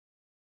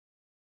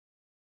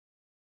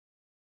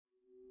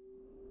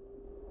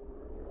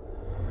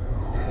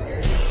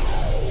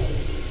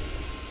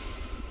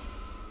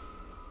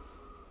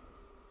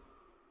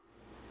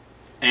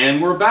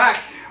And we're back.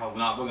 I've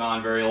not been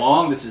on very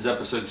long. This is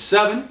episode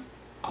 7.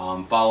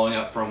 Following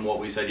up from what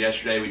we said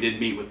yesterday, we did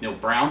meet with Neal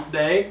Brown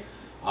today.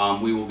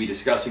 We will be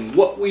discussing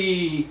what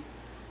we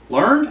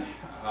learned,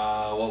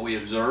 what we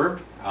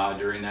observed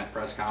during that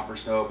press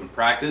conference to open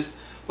practice.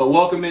 But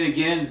welcome in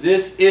again.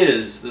 This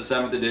is the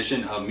 7th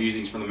edition of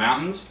Musings from the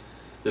Mountains,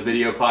 the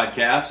video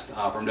podcast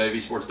from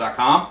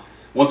WVSports.com.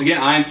 Once again,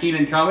 I am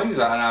Keenan Cummings,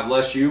 and I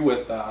bless you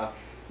with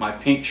my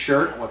pink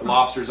shirt with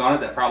lobsters on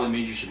it. That probably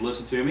means you should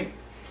listen to me.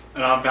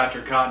 And I'm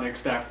Patrick Kotnik,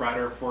 staff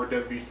writer for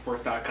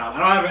WVSports.com. I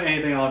don't have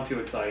anything on too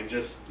exciting,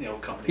 just,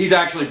 company. He's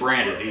actually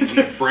branded. He's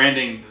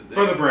branding.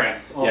 For the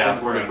brands.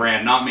 For the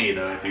brand. Not me,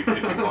 though, if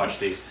you watch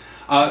these.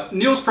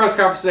 Neal's press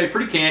conference today,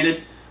 pretty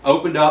candid,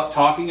 opened up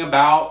talking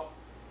about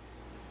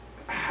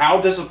how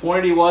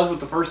disappointed he was with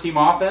the first-team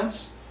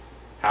offense,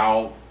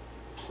 how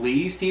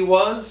pleased he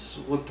was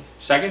with the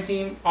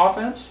second-team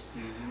offense.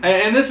 Mm-hmm.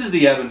 And this is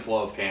the ebb and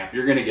flow of camp.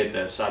 You're going to get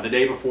this. The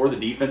day before, the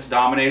defense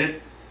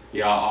dominated.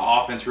 The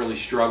offense really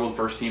struggled,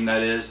 first team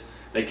that is.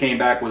 They came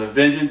back with a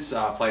vengeance,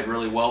 played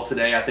really well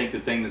today. I think the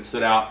thing that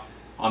stood out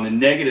on the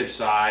negative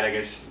side, I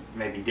guess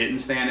maybe didn't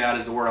stand out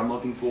is the word I'm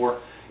looking for,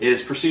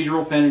 is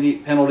procedural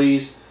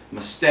penalties,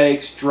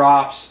 mistakes,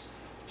 drops,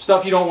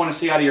 stuff you don't want to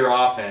see out of your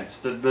offense.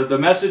 The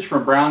message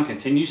from Brown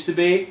continues to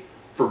be,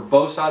 for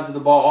both sides of the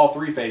ball, all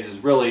three phases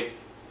really,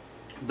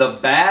 the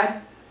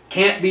bad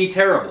can't be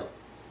terrible.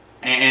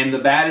 And the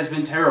bad has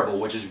been terrible,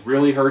 which has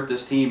really hurt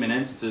this team in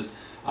instances.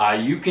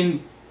 You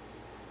can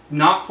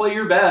not play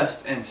your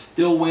best and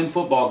still win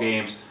football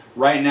games.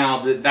 Right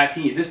now,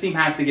 this team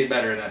has to get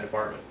better in that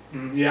department.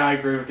 Yeah, I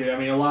agree with you. I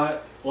mean, a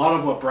lot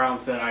of what Brown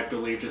said, I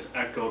believe, just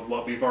echoed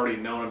what we've already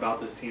known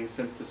about this team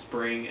since the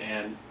spring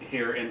and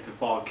here into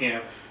fall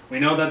camp. We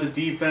know that the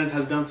defense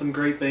has done some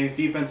great things.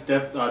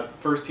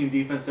 First-team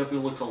defense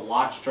definitely looks a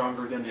lot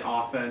stronger than the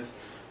offense,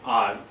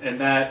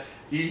 and that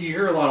you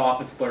hear a lot of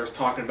offensive players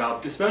talking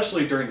about,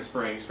 especially during the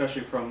spring,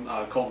 especially from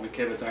Colton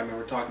McKivitz. I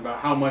remember talking about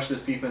how much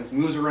this defense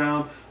moves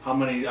around, how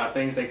many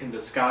things they can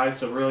disguise.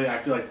 So really, I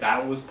feel like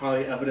that was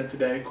probably evident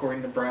today,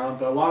 according to Brown.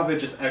 But a lot of it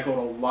just echoed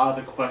a lot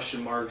of the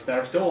question marks that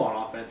are still on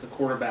offense. The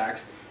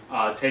quarterbacks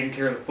taking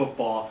care of the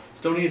football.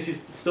 Still need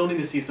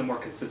to see some more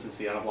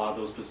consistency out of a lot of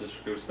those position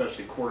groups,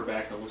 especially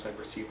quarterbacks, and it looks like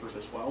receivers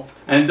as well.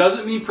 And it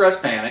doesn't mean press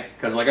panic,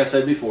 because like I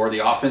said before, the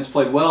offense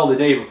played well the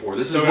day before.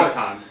 This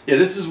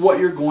is what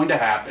you're going to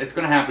happen. It's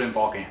going to happen in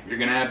fall camp. You're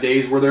going to have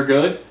days where they're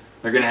good.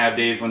 They're going to have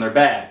days when they're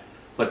bad.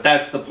 But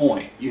that's the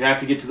point. You have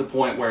to get to the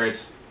point where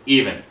it's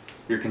even.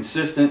 You're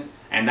consistent,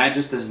 and that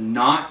just has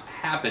not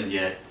happened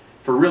yet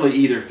for really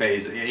either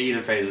phase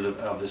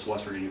of this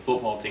West Virginia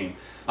football team.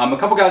 A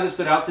couple guys that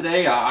stood out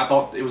today, I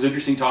thought it was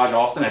interesting. Taj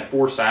Austin had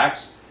 4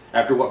 sacks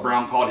after what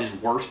Brown called his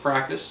worst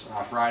practice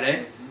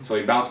Friday. So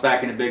he bounced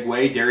back in a big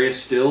way.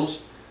 Darius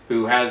Stills,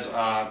 who has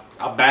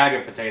a bag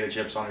of potato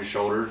chips on his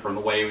shoulders from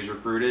the way he was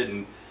recruited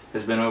and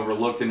has been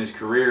overlooked in his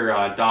career,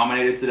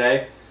 dominated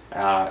today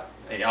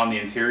on the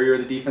interior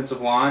of the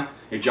defensive line.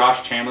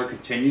 Josh Chandler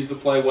continues to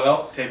play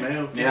well. Tay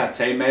Mayo. Yeah,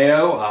 Tay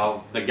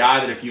Mayo, the guy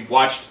that if you've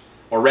watched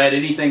or read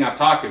anything I've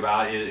talked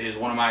about is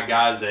one of my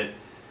guys that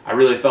I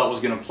really felt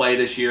was going to play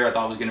this year. I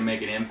thought was going to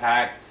make an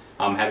impact.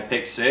 Had a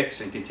pick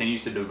 6 and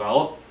continues to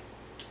develop.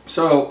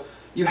 So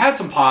you had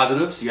some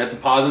positives. You had some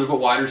positives at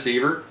wide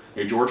receiver.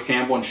 George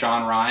Campbell and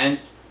Sean Ryan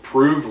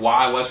proved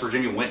why West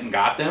Virginia went and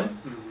got them.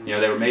 Mm-hmm.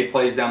 They were made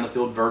plays down the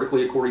field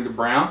vertically, according to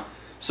Brown.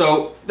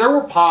 So there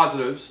were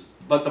positives,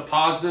 but the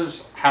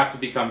positives have to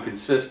become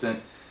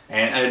consistent.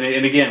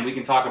 And again, we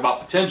can talk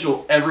about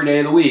potential every day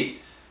of the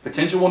week.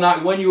 Potential will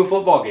not win you a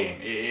football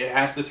game. It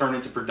has to turn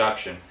into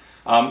production.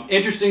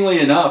 Interestingly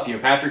enough,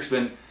 Patrick's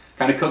been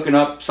kind of cooking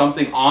up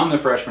something on the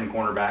freshman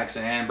cornerbacks,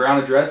 and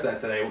Brown addressed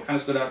that today. What kind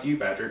of stood out to you,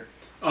 Patrick?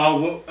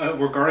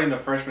 Regarding the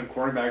freshman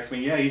cornerbacks,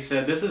 he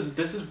said this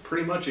is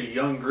pretty much a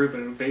young group,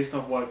 and based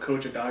off what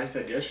Coach Adai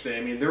said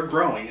yesterday, they're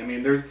growing.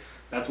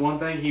 That's one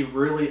thing he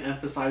really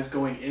emphasized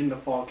going into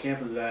fall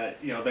camp is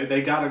that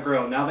they got to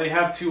grow. Now they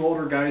have 2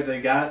 older guys. They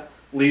got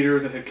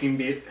leaders in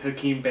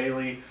Hakeem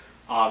Bailey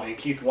and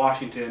Keith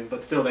Washington,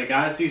 but still they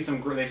got to see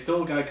some. They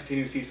still got to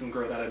continue to see some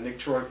growth out of Nick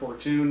Troy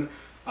Fortune,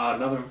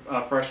 another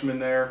freshman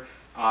there,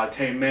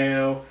 Tay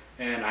Mayo,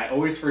 and I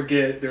always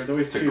forget. There's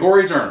always 2.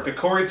 Corey Turner. To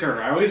Corey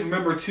Turner. I always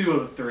remember 2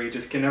 of the 3.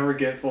 Just can never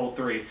get full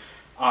 3.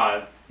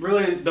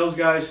 Really, those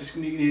guys just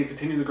need to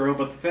continue to grow.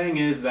 But the thing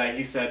is that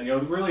he said,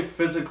 really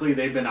physically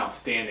they've been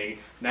outstanding.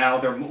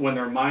 Now when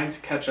their minds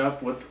catch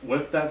up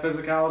with that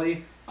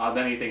physicality,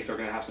 then he thinks they're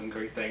going to have some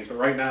great things. But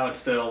right now, it's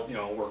still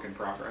a work in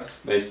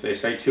progress. They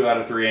say 2 out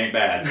of 3 ain't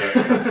bad,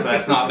 so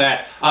that's not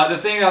bad. The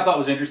thing I thought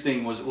was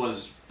interesting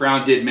was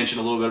Brown did mention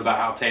a little bit about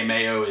how Tay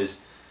Mayo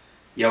is,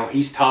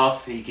 he's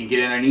tough. He can get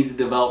in there, needs to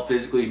develop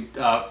physically.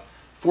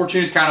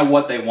 Fortune is kind of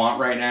what they want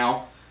right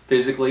now,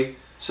 physically.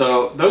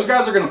 So those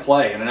guys are going to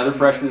play, and another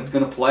freshman that's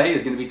going to play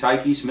is going to be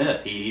Tyke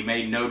Smith. He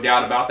made no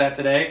doubt about that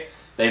today.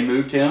 They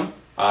moved him,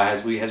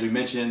 as we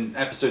mentioned in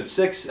episode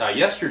 6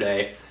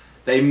 yesterday.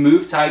 They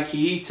moved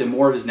Tyke to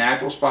more of his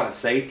natural spot at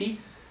safety,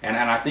 and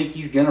I think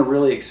he's going to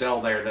really excel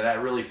there.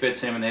 That really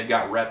fits him, and they've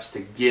got reps to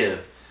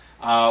give.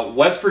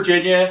 West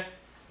Virginia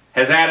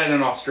has added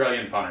an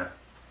Australian punter.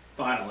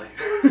 Finally.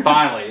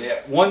 Finally.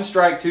 Yeah. 1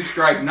 strike, 2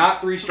 strike,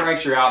 not 3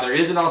 strikes, you're out. There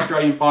is an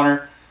Australian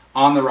punter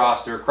on the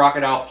roster.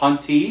 Crocodile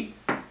Puntee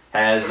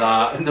has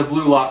the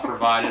blue lock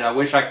provided. I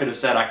wish I could have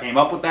said I came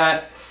up with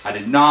that. I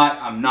did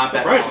not. I'm not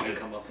that talented.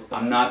 Come up with that.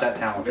 I'm not that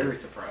talented. Very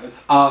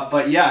surprised.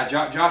 But yeah,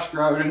 Josh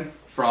Groden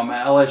from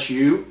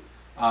LSU.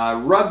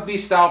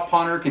 Rugby-style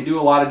punter, can do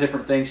a lot of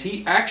different things.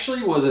 He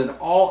actually was an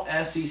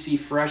all-SEC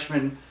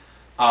freshman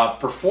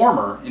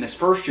performer in his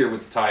first year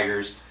with the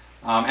Tigers.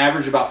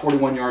 Averaged about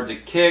 41 yards a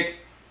kick.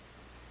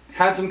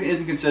 Had some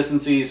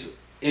inconsistencies.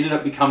 Ended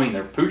up becoming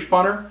their pooch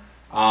punter.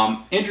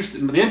 The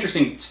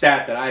interesting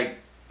stat that I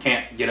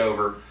can't get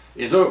over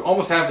is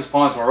almost half his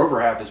punts, or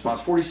over half his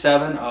punts,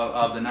 47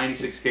 of the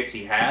 96 kicks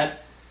he had,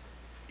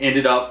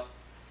 ended up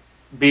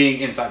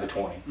being inside the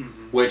 20.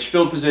 Which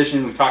field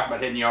position, we've talked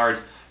about hitting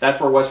yards. That's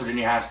where West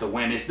Virginia has to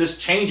win. This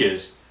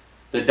changes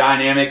the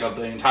dynamic of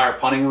the entire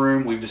punting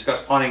room. We've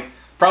discussed punting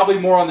probably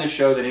more on this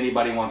show than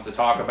anybody wants to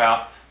talk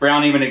about.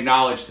 Brown even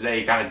acknowledged today,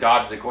 he kind of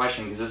dodged the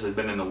question because this has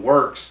been in the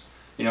works,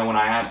 when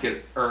I asked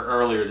it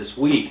earlier this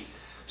week.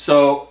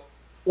 So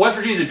West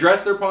Virginia's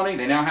addressed their punting.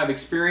 They now have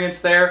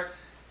experience there.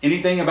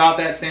 Anything about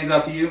that stands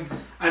out to you?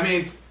 I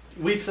mean,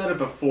 we've said it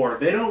before.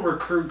 They don't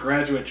recruit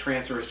graduate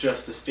transfers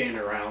just to stand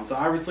around. So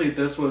obviously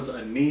this was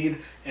a need,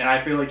 and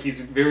I feel like he's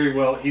very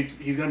well. He's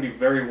going to be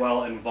very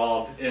well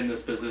involved in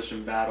this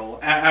position battle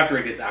after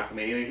he gets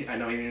acclimated. I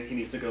know he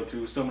needs to go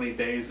through so many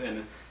days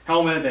in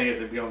helmet, then he has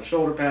to be on the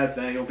shoulder pads,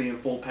 then he'll be in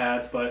full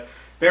pads. But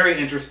very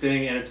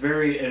interesting, and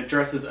it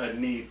addresses a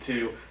need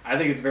too. I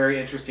think it's very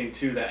interesting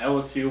too that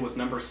LSU was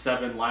number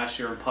 7 last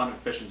year in punt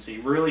efficiency.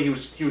 Really, he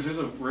was just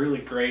a really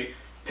great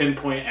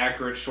pinpoint,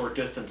 accurate, short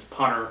distance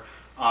punter.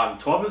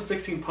 12 of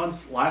 16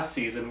 punts last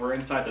season were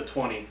inside the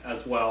 20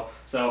 as well.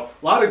 So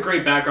a lot of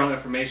great background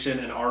information,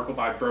 an article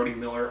by Brody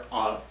Miller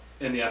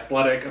in The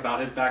Athletic about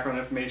his background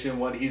information,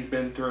 what he's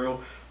been through.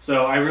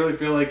 So I really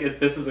feel like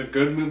this is a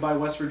good move by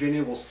West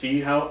Virginia. We'll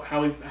see how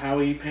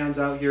he pans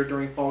out here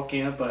during fall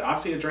camp, but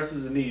obviously it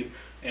addresses the need.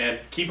 And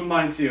keep in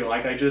mind too,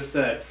 like I just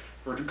said,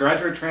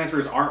 graduate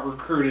transfers aren't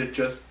recruited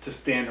just to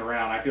stand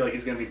around. I feel like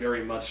he's going to be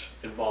very much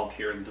involved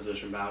here in the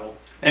position battle.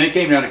 And it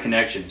came down to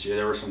connections.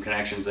 There were some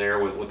connections there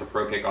with the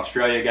Pro Kick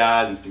Australia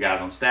guys and the guys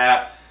on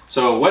staff.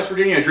 So West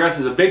Virginia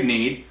addresses a big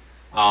need,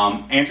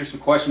 answers some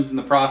questions in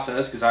the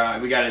process,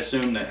 because we got to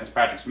assume that, as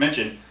Patrick's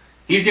mentioned,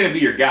 he's going to be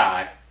your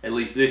guy, at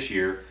least this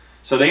year.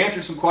 So they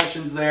answered some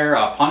questions there.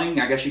 Punting,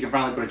 I guess you can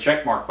finally put a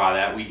check mark by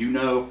that. We do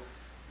know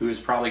who is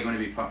probably going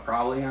to be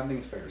I think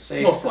it's fair to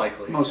say. Most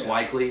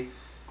likely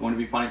going to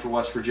be punting for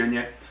West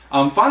Virginia.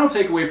 Final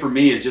takeaway for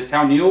me is just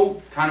how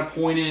Neal kind of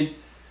pointed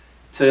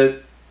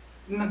to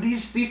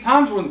these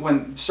times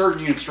when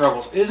certain unit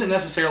struggles isn't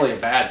necessarily a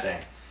bad thing.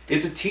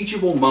 It's a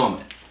teachable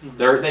moment.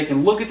 They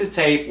can look at the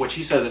tape, which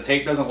he said the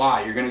tape doesn't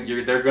lie.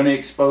 They're going to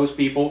expose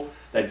people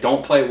that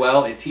don't play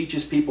well. It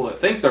teaches people that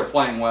think they're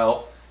playing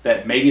well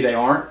that maybe they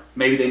aren't.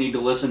 Maybe they need to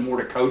listen more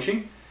to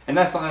coaching, and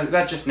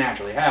that just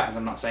naturally happens.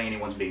 I'm not saying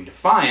anyone's being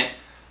defiant.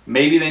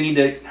 Maybe they need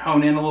to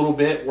hone in a little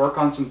bit, work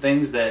on some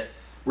things that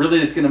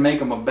really it's going to make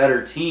them a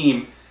better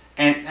team,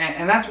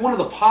 and that's one of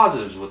the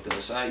positives with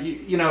this.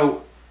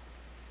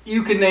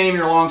 You can name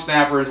your long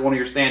snapper as one of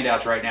your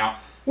standouts right now.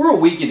 We're a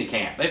week into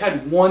camp. They've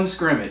had 1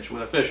 scrimmage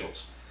with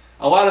officials.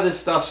 A lot of this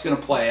stuff's going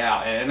to play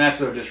out, and that's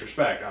no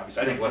disrespect,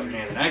 obviously. I think West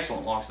Virginia is an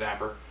excellent long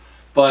snapper,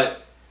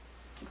 but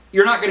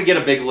you're not going to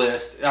get a big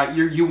list.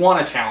 You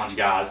want to challenge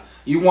guys.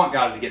 You want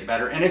guys to get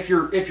better, and if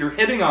you're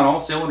hitting on all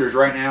cylinders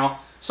right now,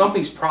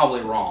 something's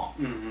probably wrong.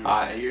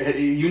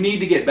 You need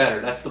to get better.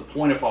 That's the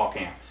point of fall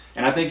camp,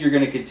 and I think you're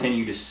going to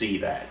continue to see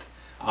that.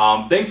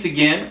 Thanks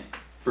again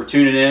for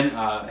tuning in.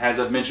 As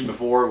I've mentioned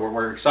before,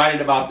 we're excited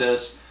about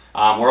this.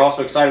 We're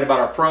also excited about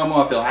our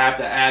promo. I feel I have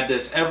to add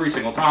this every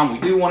single time we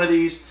do one of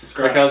these.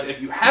 Subscribe. Because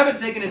if you haven't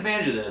taken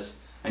advantage of this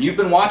and you've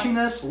been watching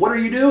this, what are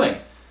you doing?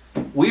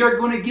 We are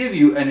going to give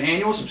you an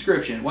annual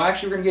subscription. Well,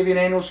 actually, we're going to give you an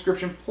annual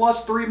subscription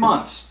plus 3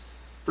 months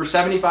for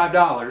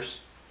 $75,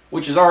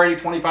 which is already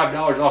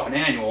 $25 off an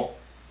annual.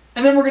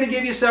 And then we're going to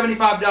give you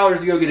 $75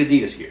 to go get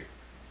Adidas gear.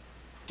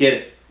 Get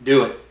it.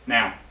 Do it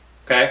now.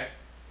 Okay?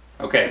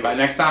 Okay, but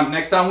next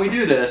time we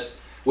do this,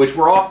 which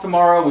we're off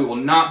tomorrow, we will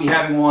not be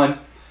having one.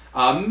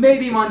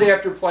 Maybe Monday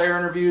after player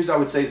interviews, I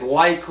would say is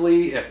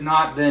likely. If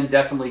not, then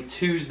definitely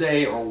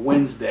Tuesday or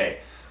Wednesday.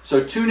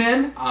 So tune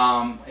in.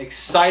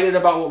 Excited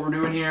about what we're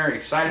doing here.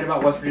 Excited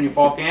about West Virginia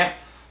Fall Camp.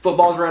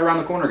 Football's right around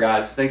the corner,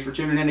 guys. Thanks for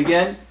tuning in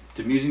again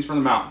to Musings from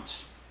the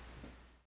Mountains.